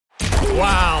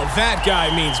Wow, that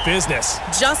guy means business.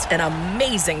 Just an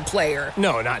amazing player.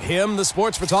 No, not him, the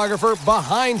sports photographer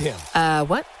behind him.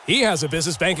 What? He has a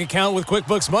business bank account with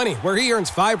QuickBooks Money where he earns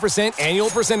 5% annual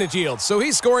percentage yield, so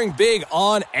he's scoring big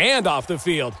on and off the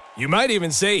field. You might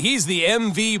even say he's the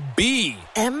MVB.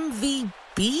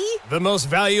 MVP? The most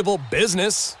valuable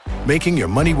business. Making your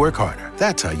money work harder.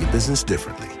 That's how you business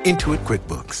differently. Intuit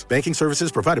QuickBooks. Banking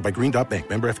services provided by Green Dot Bank.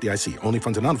 Member FDIC. Only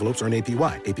funds and envelopes earn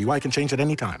APY. APY can change at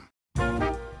any time.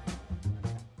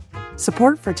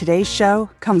 Support for today's show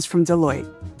comes from Deloitte.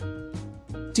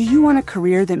 Do you want a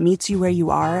career that meets you where you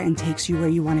are and takes you where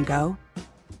you want to go?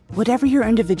 Whatever your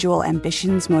individual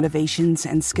ambitions, motivations,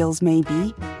 and skills may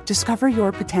be, discover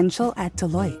your potential at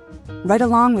Deloitte. Right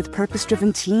along with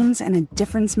purpose-driven teams and a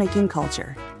difference-making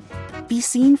culture. Be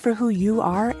seen for who you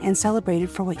are and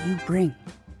celebrated for what you bring.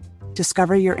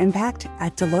 Discover your impact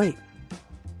at Deloitte.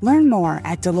 Learn more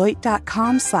at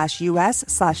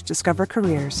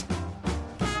deloitte.com/us/discovercareers.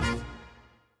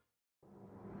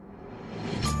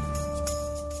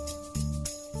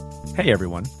 Hey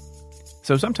everyone.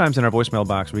 So sometimes in our voicemail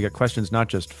box we get questions not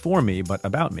just for me, but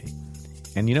about me.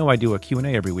 And you know I do a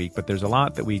Q&A every week, but there's a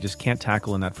lot that we just can't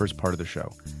tackle in that first part of the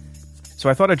show. So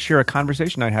I thought I'd share a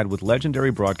conversation I had with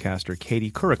legendary broadcaster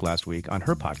Couric last week on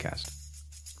her podcast.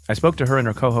 I spoke to her and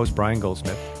her co-host Brian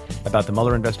Goldsmith about the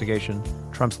Mueller investigation,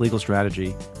 Trump's legal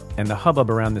strategy, and the hubbub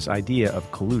around this idea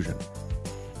of collusion.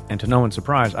 And to no one's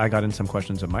surprise, I got in some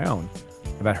questions of my own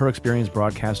about her experience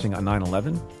broadcasting on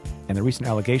 9/11 and the recent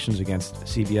allegations against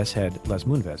CBS head Les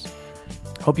Moonves.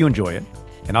 Hope you enjoy it,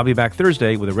 and I'll be back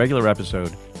Thursday with a regular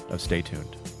episode of Stay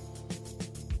Tuned.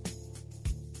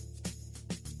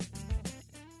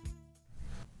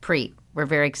 Preet, we're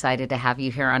very excited to have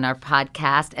you here on our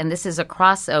podcast, and this is a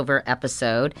crossover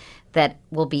episode that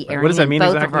will be airing in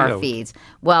both of our feeds.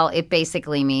 Well, it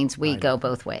basically means we go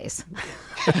both ways.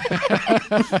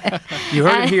 You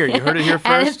heard it here. You heard it here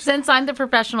first. And since I'm the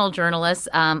professional journalist,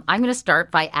 I'm going to start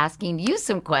by asking you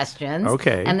some questions.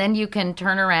 Okay. And then you can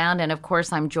turn around. And, of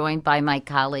course, I'm joined by my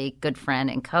colleague, good friend,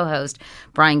 and co-host,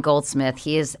 Brian Goldsmith.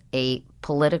 He is a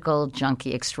political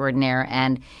junkie extraordinaire,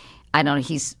 and I don't know.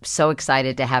 He's so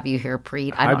excited to have you here,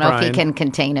 Preet. I don't know if he can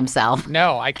contain himself.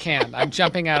 No, I can't. I'm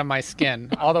jumping out of my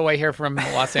skin all the way here from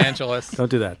Los Angeles.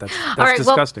 Don't do that. That's right,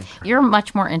 disgusting. Well, you're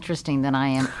much more interesting than I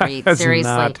am, Preet. That's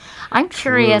Seriously. not I'm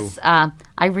curious.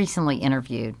 I recently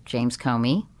interviewed James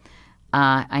Comey.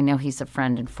 I know he's a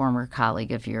friend and former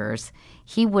colleague of yours.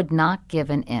 He would not give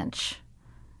an inch.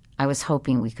 I was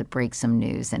hoping we could break some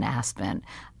news in Aspen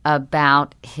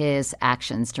about his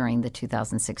actions during the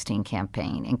 2016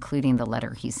 campaign, including the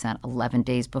letter he sent 11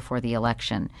 days before the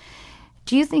election.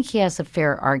 Do you think he has a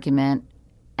fair argument?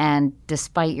 And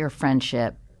despite your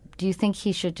friendship, do you think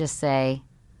he should just say,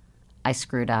 I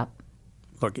screwed up?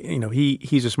 Look, you know,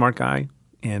 he's a smart guy,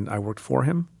 and I worked for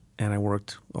him, and I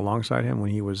worked alongside him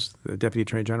when he was the Deputy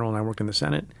Attorney General, and I worked in the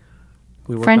Senate.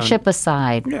 Friendship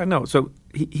aside. Yeah, no. So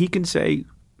he can say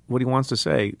what he wants to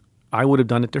say. I would have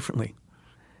done it differently.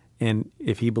 And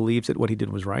if he believes that what he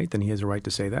did was right, then he has a right to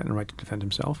say that and a right to defend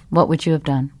himself. What would you have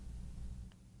done?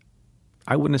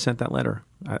 I wouldn't have sent that letter.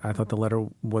 I thought the letter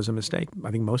was a mistake.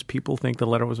 I think most people think the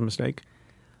letter was a mistake.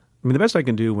 I mean, the best I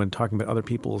can do when talking about other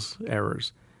people's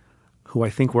errors, who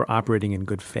I think were operating in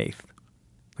good faith.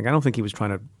 Like, I don't think he was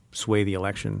trying to sway the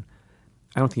election.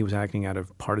 I don't think he was acting out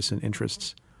of partisan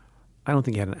interests. I don't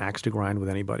think he had an axe to grind with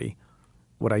anybody.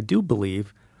 What I do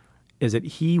believe is that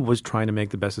he was trying to make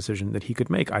the best decision that he could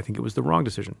make. I think it was the wrong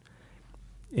decision.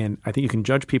 And I think you can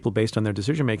judge people based on their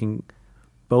decision-making,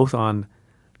 both on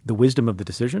the wisdom of the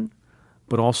decision,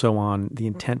 but also on the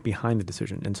intent behind the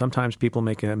decision. And sometimes people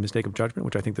make a mistake of judgment,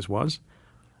 which I think this was.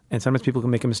 And sometimes people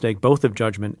can make a mistake both of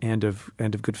judgment and of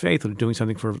good faith, or doing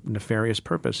something for a nefarious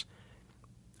purpose.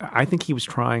 I think he was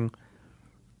trying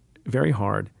very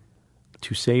hard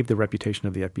to save the reputation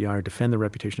of the FBI or defend the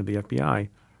reputation of the FBI.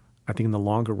 I think in the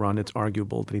longer run, it's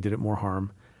arguable that he did it more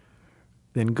harm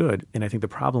than good. And I think the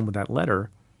problem with that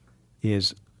letter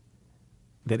is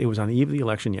that it was on the eve of the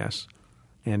election, yes.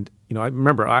 And, you know, I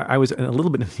remember I was in a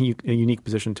little bit in a unique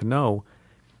position to know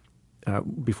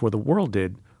before the world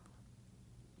did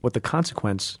what the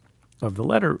consequence of the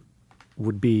letter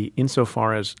would be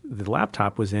insofar as the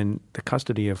laptop was in the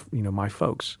custody of, you know, my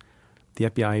folks, the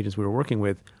FBI agents we were working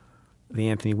with, the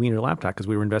Anthony Weiner laptop, because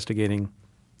we were investigating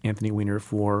Anthony Weiner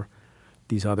for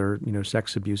these other, you know,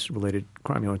 sex abuse-related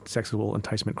crime, you know, sexual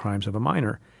enticement crimes of a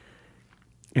minor.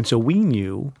 And so we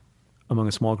knew, among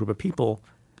a small group of people,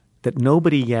 that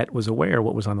nobody yet was aware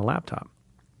what was on the laptop.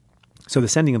 So the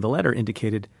sending of the letter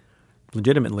indicated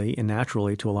legitimately and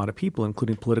naturally to a lot of people,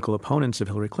 including political opponents of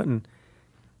Hillary Clinton,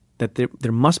 that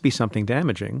there must be something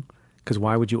damaging because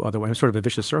why would you otherwise? It's sort of a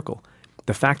vicious circle.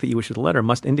 The fact that you issued a letter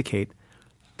must indicate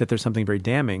that there's something very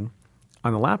damning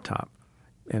on the laptop.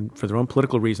 And for their own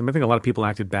political reason, I think a lot of people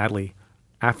acted badly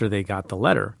after they got the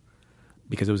letter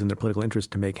because it was in their political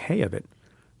interest to make hay of it.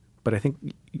 But I think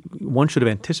one should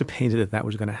have anticipated that that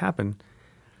was going to happen.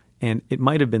 And it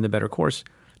might have been the better course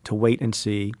to wait and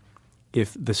see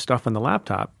if the stuff on the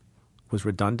laptop was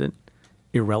redundant,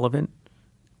 irrelevant,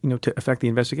 to affect the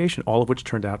investigation, all of which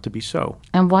turned out to be so.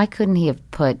 And why couldn't he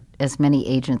have put as many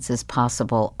agents as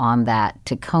possible on that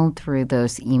to comb through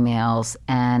those emails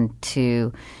and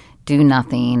to do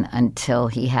nothing until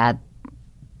he had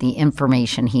the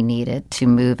information he needed to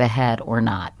move ahead or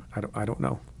not? I don't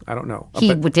know.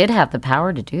 He did have the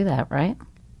power to do that, right?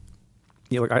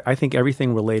 Yeah, look, I think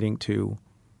everything relating to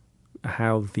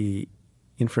how the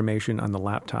information on the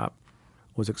laptop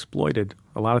was exploited,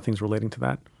 a lot of things relating to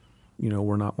that,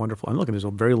 were not wonderful. And look, there's a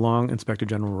very long Inspector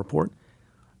General report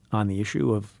on the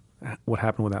issue of what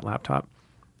happened with that laptop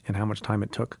and how much time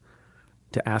it took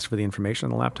to ask for the information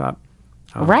on the laptop.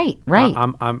 Right.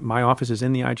 My office is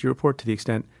in the IG report to the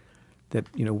extent that,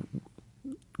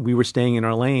 we were staying in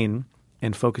our lane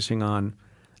and focusing on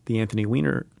the Anthony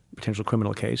Weiner potential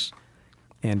criminal case.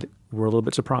 And we're a little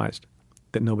bit surprised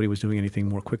that nobody was doing anything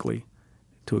more quickly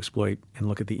to exploit and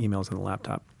look at the emails on the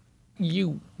laptop.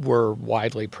 You were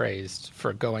widely praised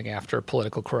for going after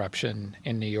political corruption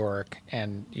in New York,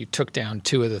 and you took down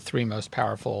two of the three most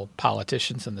powerful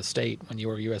politicians in the state when you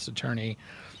were U.S. attorney.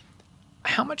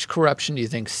 How much corruption do you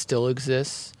think still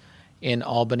exists in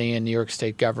Albany and New York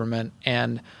State government?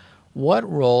 And what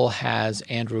role has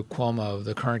Andrew Cuomo,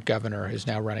 the current governor who's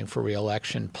now running for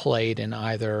re-election, played in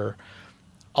either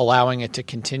allowing it to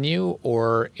continue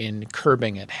or in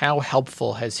curbing it? How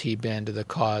helpful has he been to the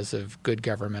cause of good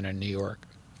government in New York?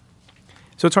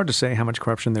 So it's hard to say how much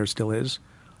corruption there still is.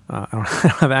 I don't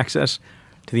have access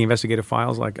to the investigative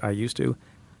files like I used to.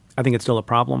 I think it's still a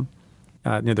problem.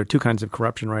 There are two kinds of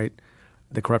corruption, right?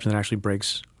 The corruption that actually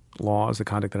breaks laws, the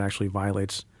conduct that actually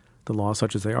violates the laws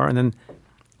such as they are. And then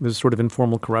there's sort of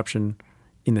informal corruption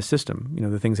in the system,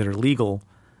 the things that are legal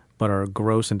but are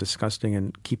gross and disgusting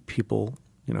and keep people,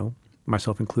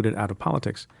 myself included, out of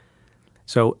politics.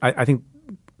 So I think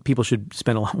people should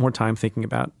spend a lot more time thinking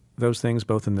about those things,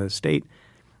 both in the state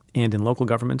and in local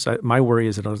governments. My worry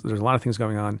is that there's a lot of things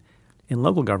going on in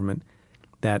local government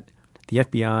that the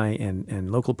FBI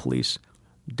and local police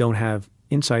don't have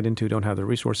insight into, don't have the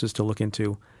resources to look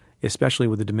into, especially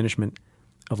with the diminishment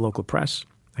of local press.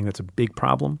 I think that's a big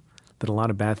problem, that a lot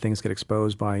of bad things get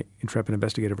exposed by intrepid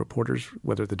investigative reporters,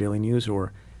 whether at the Daily News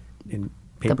or in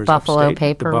papers the Buffalo upstate,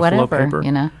 paper, the Buffalo whatever,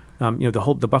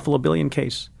 paper. The Buffalo Billion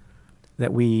case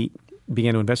that we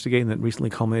began to investigate and that recently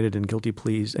culminated in guilty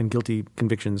pleas and guilty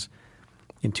convictions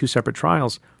in two separate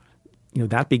trials.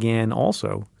 That began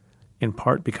also in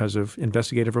part because of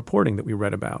investigative reporting that we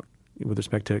read about with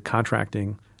respect to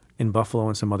contracting in Buffalo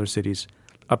and some other cities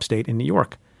upstate in New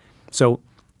York. So,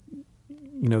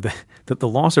 the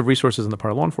loss of resources on the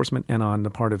part of law enforcement and on the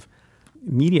part of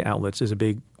media outlets is a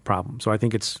big problem. So I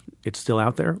think it's still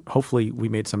out there. Hopefully we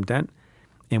made some dent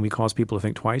and we caused people to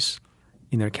think twice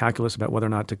in their calculus about whether or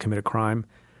not to commit a crime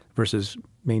versus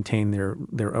maintain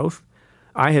their oath.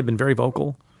 I had been very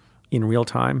vocal in real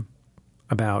time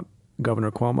about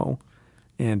Governor Cuomo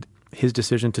and his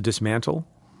decision to dismantle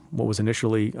what was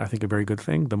initially, I think, a very good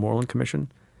thing, the Moreland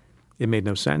Commission. It made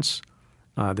no sense.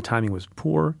 The timing was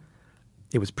poor.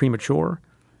 It was premature.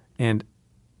 And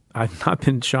I've not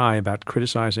been shy about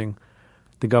criticizing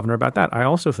the governor about that. I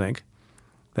also think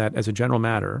that as a general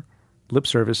matter, lip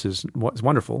service is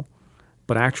wonderful,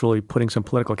 but actually putting some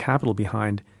political capital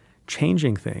behind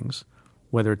changing things,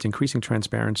 whether it's increasing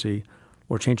transparency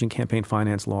or changing campaign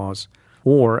finance laws,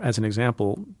 or, as an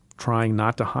example, trying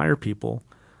not to hire people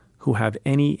who have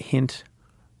any hint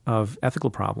of ethical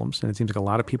problems. And it seems like a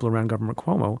lot of people around Governor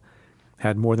Cuomo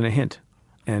had more than a hint,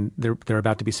 and they're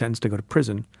about to be sentenced to go to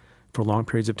prison for long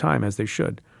periods of time, as they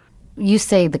should. You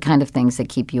say the kind of things that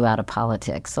keep you out of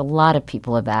politics. A lot of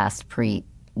people have asked, Preet,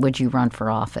 would you run for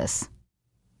office?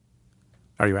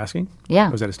 Are you asking? Yeah.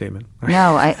 Or was that a statement?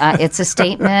 No, it's a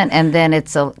statement, and then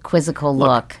it's a quizzical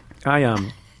look.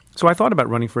 So I thought about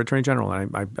running for Attorney General,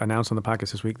 and I announced on the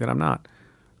podcast this week that I'm not.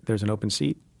 There's an open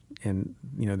seat, and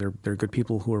there are good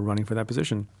people who are running for that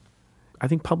position. I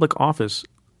think public office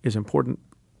is important.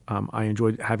 I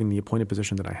enjoyed having the appointed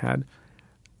position that I had.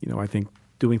 I think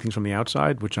doing things from the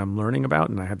outside, which I'm learning about,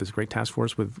 and I have this great task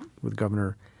force with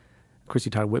Governor Christy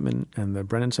Todd Whitman and the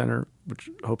Brennan Center, which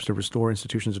hopes to restore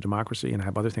institutions of democracy, and I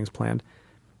have other things planned.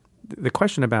 The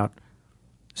question about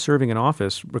serving in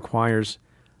office requires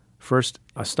first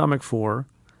a stomach for,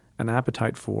 an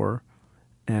appetite for,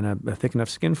 and a thick enough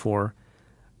skin for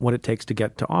what it takes to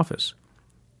get to office,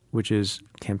 which is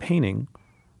campaigning,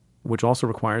 which also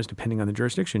requires, depending on the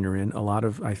jurisdiction you're in, a lot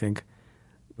of, I think,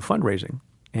 fundraising.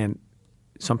 And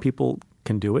some people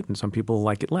can do it and some people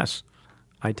like it less.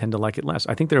 I tend to like it less.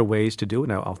 I think there are ways to do it.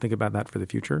 Now, I'll think about that for the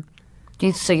future.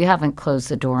 So you haven't closed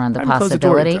the door on the I haven't closed the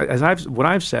possibility? door. What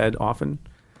I've said often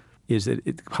is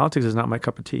that politics is not my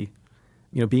cup of tea.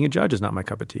 Being a judge is not my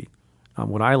cup of tea.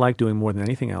 What I like doing more than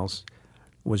anything else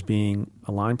was being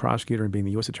a line prosecutor and being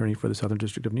the U.S. Attorney for the Southern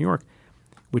District of New York,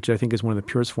 which I think is one of the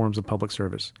purest forms of public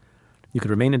service. You could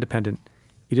remain independent.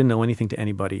 You didn't know anything to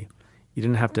anybody. You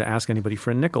didn't have to ask anybody for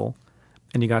a nickel,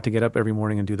 and you got to get up every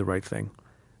morning and do the right thing.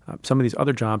 Some of these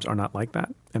other jobs are not like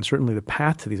that, and certainly the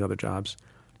path to these other jobs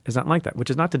is not like that, which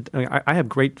is not to – I have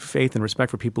great faith and respect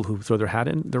for people who throw their hat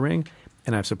in the ring,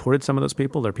 and I've supported some of those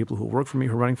people. There are people who work for me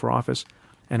who are running for office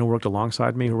and who worked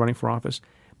alongside me who are running for office,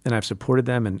 and I've supported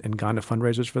them and gone to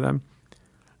fundraisers for them.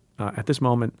 At this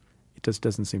moment, it just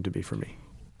doesn't seem to be for me.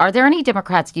 Are there any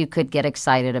Democrats you could get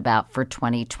excited about for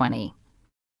 2020?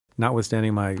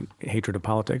 Notwithstanding my hatred of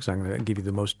politics, I'm going to give you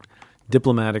the most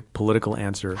diplomatic political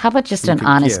answer. How about just an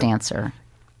honest answer?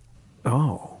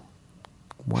 Oh,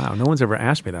 wow. No one's ever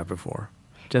asked me that before.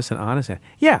 Just an honest answer.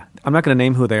 Yeah, I'm not going to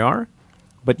name who they are,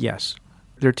 but yes.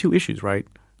 There are two issues, right?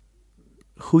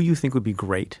 Who you think would be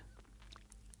great,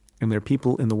 and there are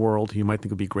people in the world who you might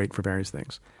think would be great for various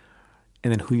things,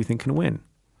 and then who you think can win.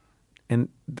 And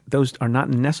those are not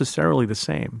necessarily the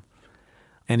same.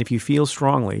 And if you feel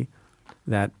strongly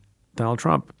that Donald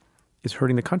Trump is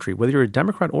hurting the country, whether you're a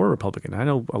Democrat or a Republican, I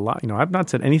know a lot, I've not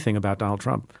said anything about Donald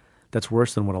Trump that's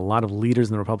worse than what a lot of leaders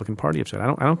in the Republican Party have said.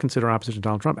 I don't consider opposition to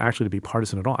Donald Trump actually to be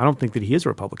partisan at all. I don't think that he is a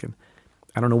Republican.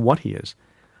 I don't know what he is.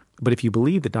 But if you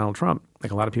believe that Donald Trump,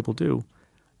 like a lot of people do,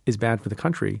 is bad for the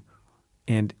country,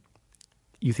 and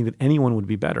you think that anyone would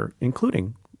be better,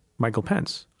 including Michael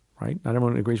Pence, right? Not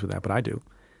everyone agrees with that, but I do.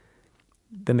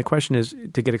 Then the question is,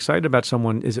 to get excited about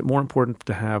someone, is it more important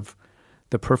to have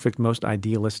the perfect, most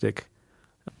idealistic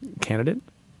candidate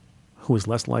who is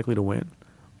less likely to win,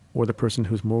 or the person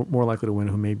who's more likely to win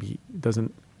who maybe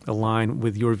doesn't align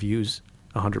with your views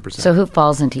 100%? So who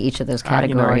falls into each of those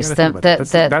categories?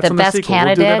 The best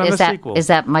candidate is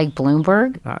that Mike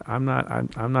Bloomberg? I'm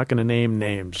not going to name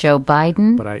names. Joe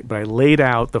Biden? But I laid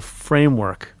out the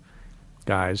framework,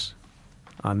 guys,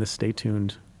 on this. Stay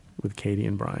tuned with Katie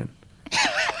and Brian.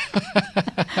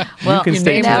 Well, you can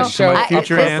stay tuned for my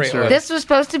future answer. This was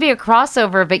supposed to be a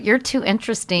crossover, but you're too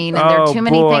interesting, and there are too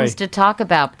many things to talk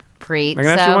about, Preet. I'm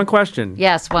going to ask you one question.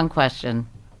 Yes, one question.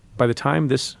 By the time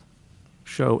this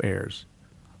show airs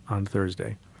on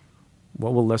Thursday,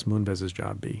 what will Les Moonves's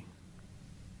job be?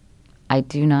 I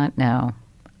do not know.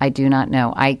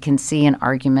 I can see an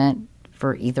argument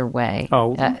for either way.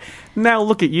 Now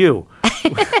look at you.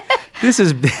 This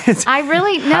is. I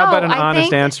really know. How about an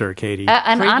honest answer, Katie?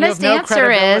 An honest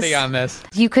answer is on this.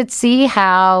 You could see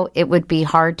how it would be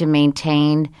hard to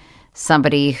maintain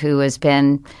somebody who has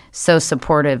been so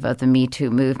supportive of the Me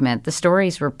Too movement. The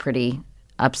stories were pretty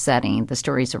upsetting, the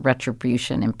stories of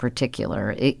retribution in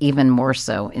particular, even more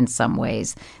so in some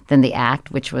ways than the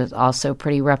act, which was also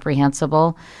pretty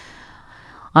reprehensible.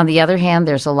 On the other hand,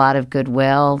 there's a lot of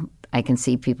goodwill. I can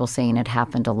see people saying it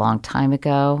happened a long time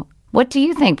ago. What do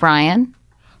you think, Brian?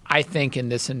 I think in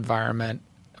this environment,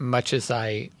 much as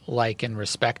I like and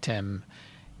respect him,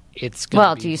 it's going to be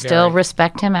Well, do you still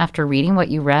respect him after reading what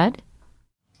you read?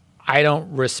 I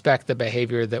don't respect the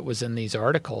behavior that was in these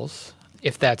articles.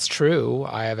 If that's true,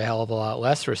 I have a hell of a lot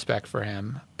less respect for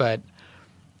him. But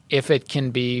if it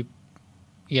can be,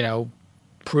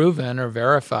 proven or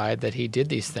verified that he did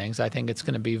these things, I think it's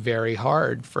going to be very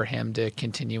hard for him to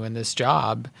continue in this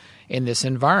job in this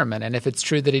environment. And if it's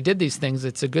true that he did these things,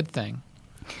 it's a good thing.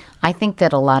 I think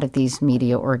that a lot of these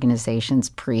media organizations,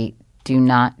 Preet, do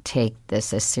not take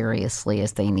this as seriously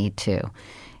as they need to.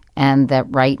 And that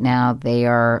right now they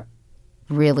are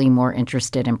really more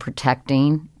interested in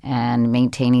protecting and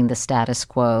maintaining the status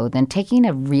quo than taking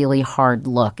a really hard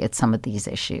look at some of these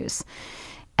issues.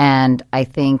 And I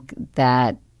think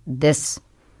that this,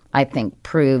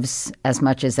 proves as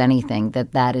much as anything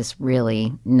that is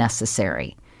really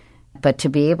necessary. But to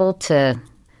be able to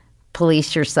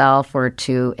police yourself or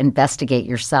to investigate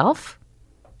yourself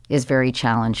is very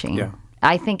challenging. Yeah.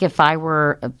 I think if I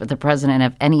were the president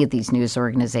of any of these news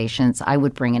organizations, I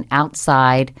would bring an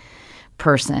outside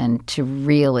person to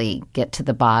really get to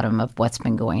the bottom of what's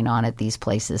been going on at these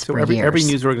places for years. Every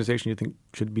news organization you think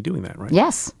should be doing that, right?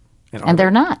 Yes. And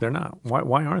they're not. They're not.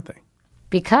 Why aren't they?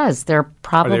 Because they're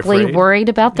probably worried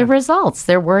about the results.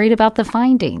 They're worried about the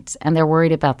findings, and they're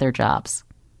worried about their jobs.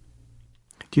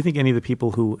 Do you think any of the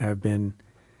people who have been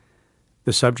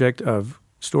the subject of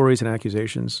stories and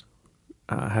accusations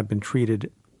have been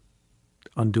treated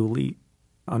unduly,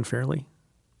 unfairly?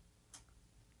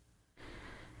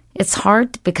 It's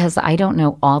hard because I don't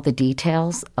know all the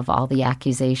details of all the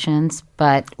accusations,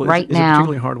 but Well, right is now... it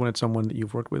particularly hard when it's someone that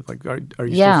you've worked with? Like, are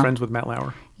you still friends with Matt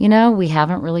Lauer? We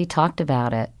haven't really talked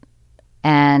about it.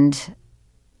 And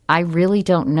I really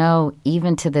don't know,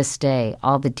 even to this day,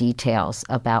 all the details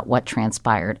about what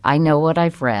transpired. I know what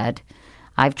I've read.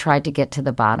 I've tried to get to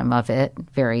the bottom of it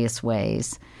various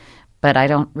ways, but I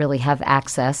don't really have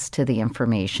access to the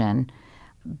information.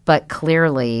 But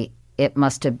clearly, it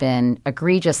must have been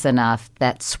egregious enough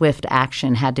that swift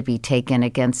action had to be taken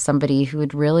against somebody who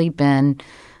had really been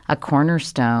a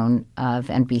cornerstone of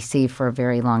NBC for a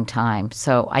very long time.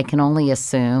 So I can only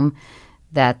assume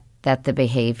that the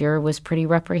behavior was pretty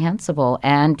reprehensible,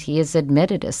 and he is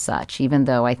admitted as such, even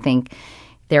though I think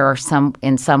there are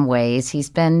in some ways,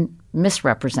 he's been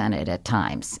misrepresented at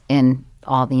times in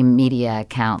all the media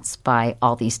accounts by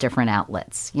all these different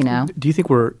outlets, Do you think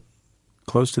we're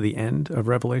close to the end of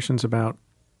revelations about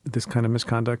this kind of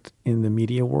misconduct in the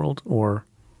media world, or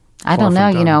I don't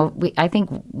know. I think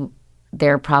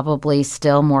there are probably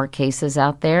still more cases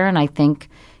out there, and I think,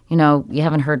 you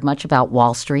haven't heard much about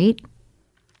Wall Street.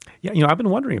 Yeah, I've been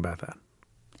wondering about that.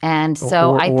 And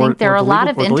so I think there are a lot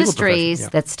of industries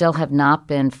that still have not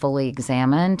been fully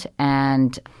examined.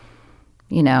 And,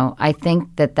 I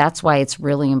think that's why it's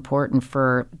really important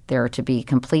for there to be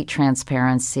complete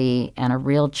transparency and a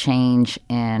real change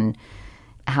in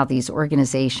how these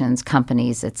organizations,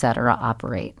 companies, et cetera,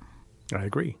 operate. I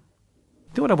agree.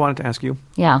 You know what I wanted to ask you?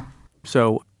 Yeah.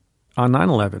 So on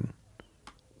 9/11,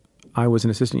 I was an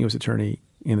assistant U.S. attorney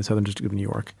in the Southern District of New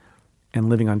York and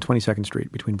living on 22nd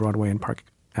Street between Broadway and Park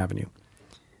Avenue.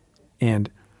 And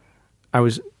I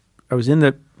was in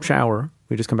the shower.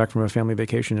 We just come back from a family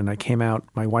vacation, and I came out.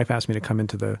 My wife asked me to come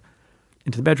into the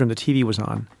bedroom. The TV was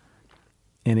on,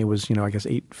 and it was, I guess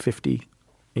 8:50,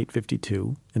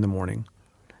 8:52 in the morning,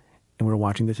 and we were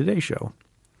watching the Today Show.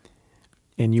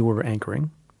 And you were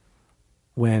anchoring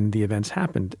when the events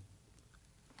happened.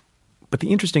 But the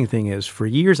interesting thing is, for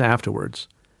years afterwards,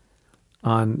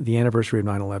 on the anniversary of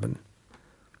 9/11,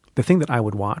 the thing that I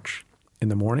would watch in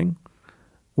the morning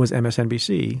was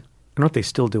MSNBC. I don't know if they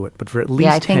still do it, but for at least 10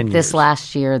 years. Yeah, I think this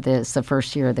last year, this the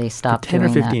first year they stopped doing that.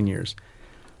 10 or 15 years.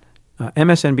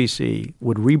 MSNBC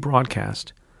would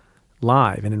rebroadcast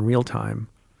live and in real time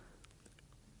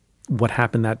what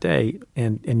happened that day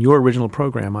and your original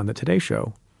program on the Today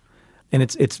Show. And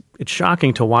it's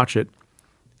shocking to watch it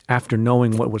after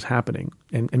knowing what was happening.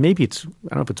 And maybe I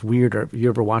don't know if it's weird or if you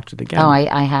ever watched it again. Oh,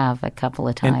 I have a couple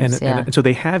of times, and so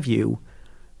they have you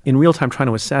in real time trying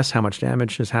to assess how much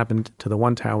damage has happened to the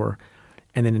one tower.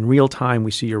 And then in real time,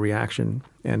 we see your reaction.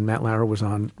 And Matt Lauer was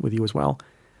on with you as well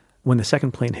when the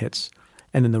second plane hits.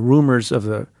 And then the rumors of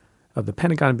the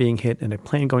Pentagon being hit and a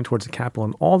plane going towards the Capitol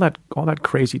and all that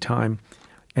crazy time.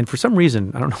 And for some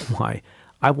reason, I don't know why,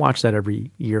 I watched that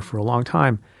every year for a long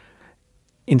time.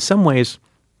 In some ways,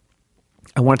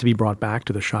 I want it to be brought back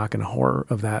to the shock and horror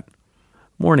of that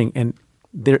morning. And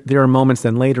there are moments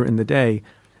then later in the day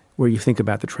where you think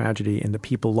about the tragedy and the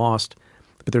people lost.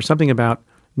 But there's something about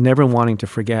never wanting to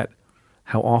forget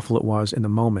how awful it was in the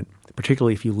moment,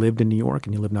 particularly if you lived in New York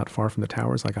and you lived not far from the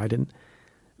towers like I didn't.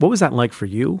 What was that like for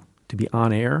you to be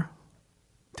on air,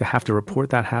 to have to report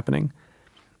that happening?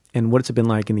 And what's it been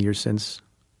like in the years since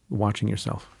watching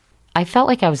yourself? I felt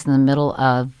like I was in the middle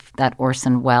of that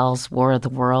Orson Welles War of the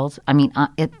Worlds. I mean,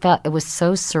 it was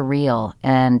so surreal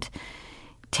and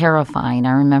terrifying.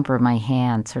 I remember my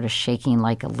hand sort of shaking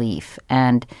like a leaf.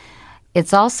 And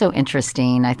it's also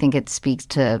interesting. I think it speaks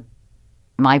to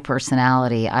my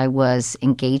personality. I was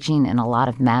engaging in a lot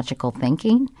of magical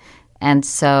thinking. And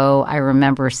so I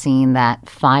remember seeing that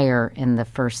fire in the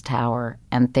first tower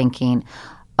and thinking,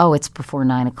 oh, it's before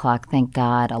 9 o'clock. Thank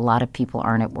God a lot of people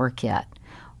aren't at work yet.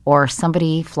 Or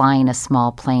somebody flying a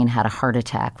small plane had a heart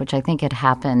attack, which I think had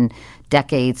happened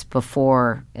decades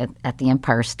before at the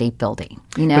Empire State Building.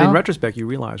 But in retrospect, you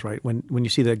realize, right, when you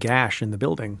see the gash in the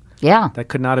building, that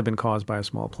could not have been caused by a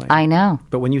small plane. I know.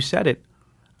 But when you said it,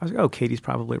 I was like, oh, Katie's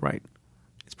probably right.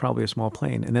 It's probably a small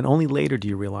plane. And then only later do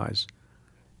you realize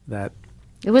that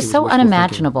it was so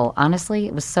unimaginable. Thinking. Honestly,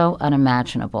 it was so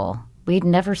unimaginable. We'd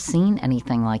never seen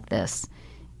anything like this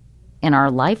in our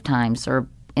lifetimes or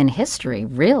in history,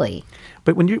 really.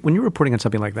 But when you're reporting on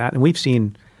something like that, and we've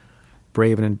seen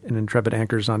brave and intrepid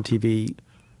anchors on TV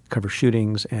cover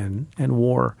shootings and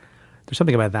war, there's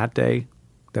something about that day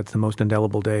that's the most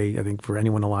indelible day, I think, for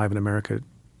anyone alive in America.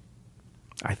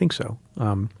 I think so,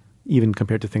 even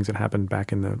compared to things that happened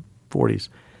back in the 40s.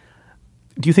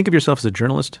 Do you think of yourself as a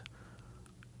journalist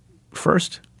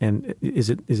first? And is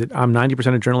it I'm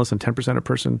 90% a journalist and 10% a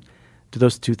person? Do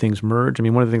those two things merge? I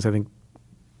mean, one of the things I think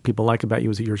people like about you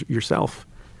is that you're yourself.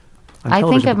 I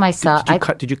think of myself.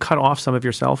 Did you cut off some of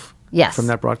yourself? Yes. From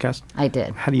that broadcast? I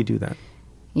did. How do you do that?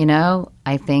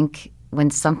 I think when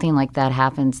something like that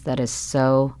happens that is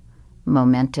so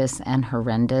momentous and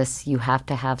horrendous, you have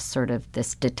to have sort of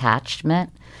this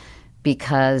detachment,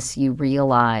 because you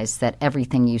realize that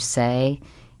everything you say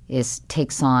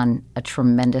takes on a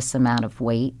tremendous amount of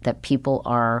weight, that people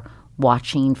are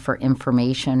watching for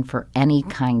information, for any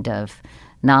kind of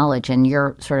knowledge, and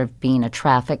you're sort of being a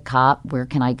traffic cop. Where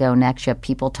can I go next? You have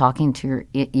people talking to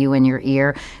you in your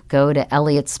ear. Go to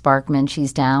Elliot Sparkman.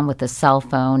 She's down with a cell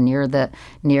phone near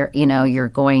you're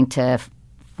going to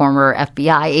former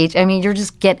FBI agent. I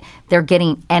mean, they're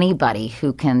getting anybody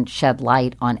who can shed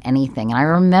light on anything. And I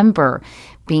remember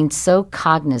being so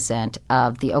cognizant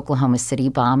of the Oklahoma City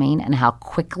bombing and how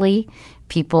quickly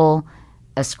people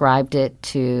ascribed it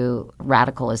to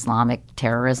radical Islamic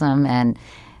terrorism, and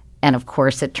of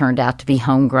course, it turned out to be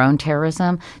homegrown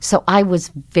terrorism. So I was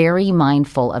very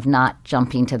mindful of not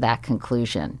jumping to that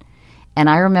conclusion. And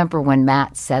I remember when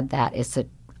Matt said that it's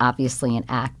obviously an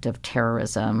act of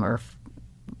terrorism or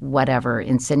whatever,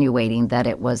 insinuating that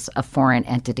it was a foreign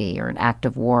entity or an act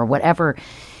of war, whatever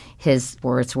his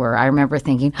words were. I remember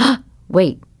thinking,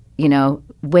 wait,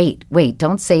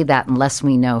 don't say that unless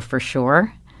we know for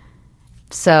sure.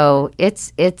 So and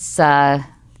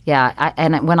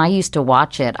when I used to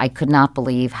watch it, I could not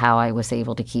believe how I was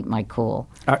able to keep my cool.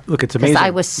 Look, it's amazing. I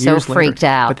was so freaked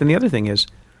out. But then the other thing is,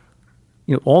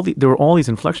 there were all these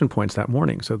inflection points that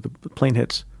morning. So the plane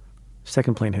hits,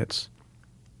 second plane hits.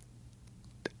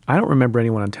 I don't remember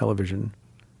anyone on television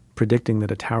predicting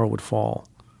that a tower would fall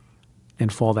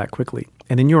and fall that quickly.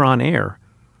 And then you're on air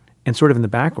and sort of in the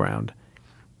background,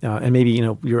 and maybe,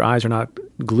 your eyes are not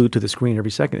glued to the screen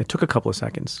every second. It took a couple of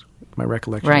seconds, my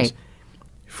recollection is,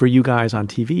 for you guys on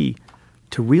TV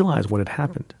to realize what had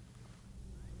happened.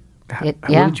 What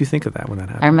did you think of that when that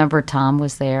happened? I remember Tom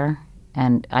was there,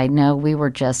 and I know we were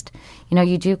just,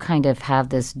 you do kind of have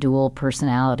this dual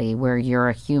personality where you're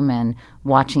a human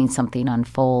watching something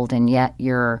unfold, and yet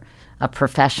you're a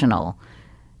professional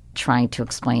trying to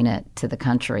explain it to the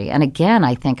country. And again,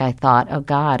 I thought, oh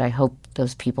God, I hope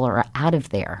those people are out of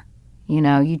there.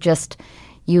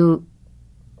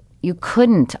 You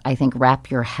couldn't, I think, wrap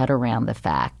your head around the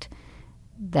fact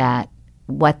that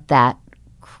what that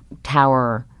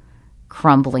tower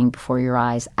crumbling before your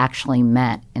eyes actually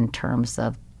meant in terms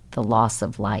of the loss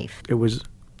of life. It was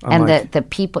unlike... And the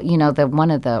people,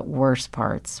 one of the worst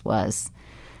parts was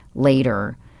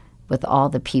later with all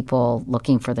the people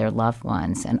looking for their loved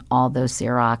ones and all those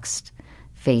Xeroxed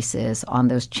faces on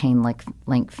those chain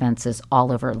link fences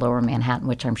all over Lower Manhattan,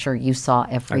 which I'm sure you saw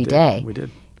every day. We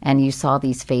did. And you saw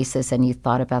these faces and you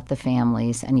thought about the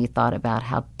families and you thought about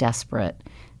how desperate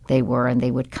they were. And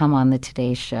they would come on the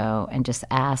Today Show and just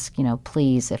ask,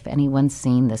 please, if anyone's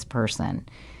seen this person.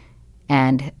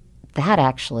 And that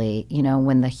actually,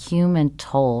 when the human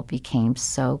toll became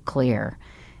so clear,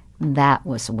 that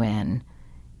was when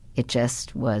it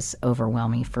just was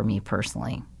overwhelming for me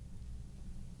personally.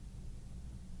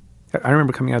 I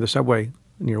remember coming out of the subway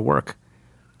near work,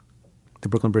 the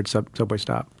Brooklyn Bridge subway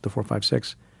stop, the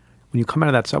 456. When you come out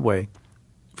of that subway,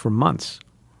 for months,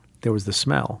 there was the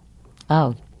smell.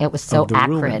 Oh, it was so acrid.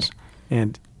 Ruins.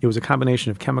 And it was a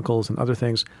combination of chemicals and other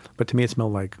things, but to me it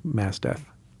smelled like mass death.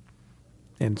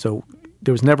 And so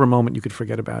there was never a moment you could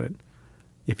forget about it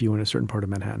if you were in a certain part of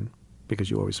Manhattan,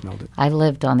 because you always smelled it. I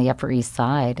lived on the Upper East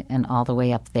Side, and all the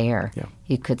way up there,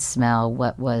 you could smell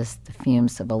what was the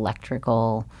fumes of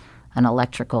an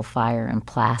electrical fire and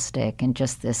plastic, and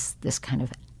just this kind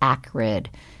of acrid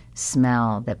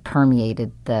smell that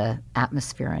permeated the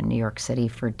atmosphere in New York City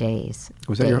for days.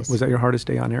 Was that your hardest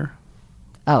day on air?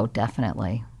 Oh,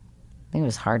 definitely. I think it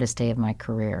was the hardest day of my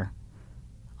career.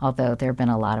 Although there have been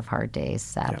a lot of hard days,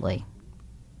 sadly.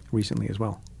 Yeah. Recently as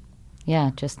well.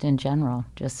 Yeah, just in general.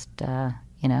 Just,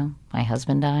 my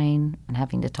husband dying and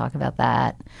having to talk about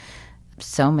that.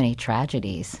 So many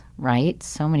tragedies, right?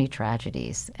 So many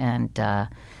tragedies. And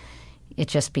it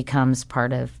just becomes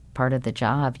part of the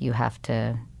job. You have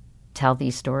to tell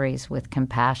these stories with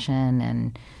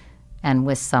compassion and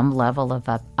with some level of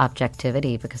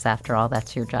objectivity, because after all,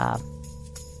 that's your job.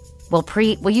 Well,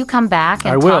 Preet, will you come back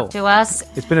and talk to us?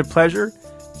 It's been a pleasure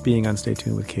being on Stay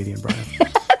Tuned with Katie and Brian.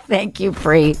 Thank you,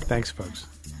 Preet. Thanks, folks.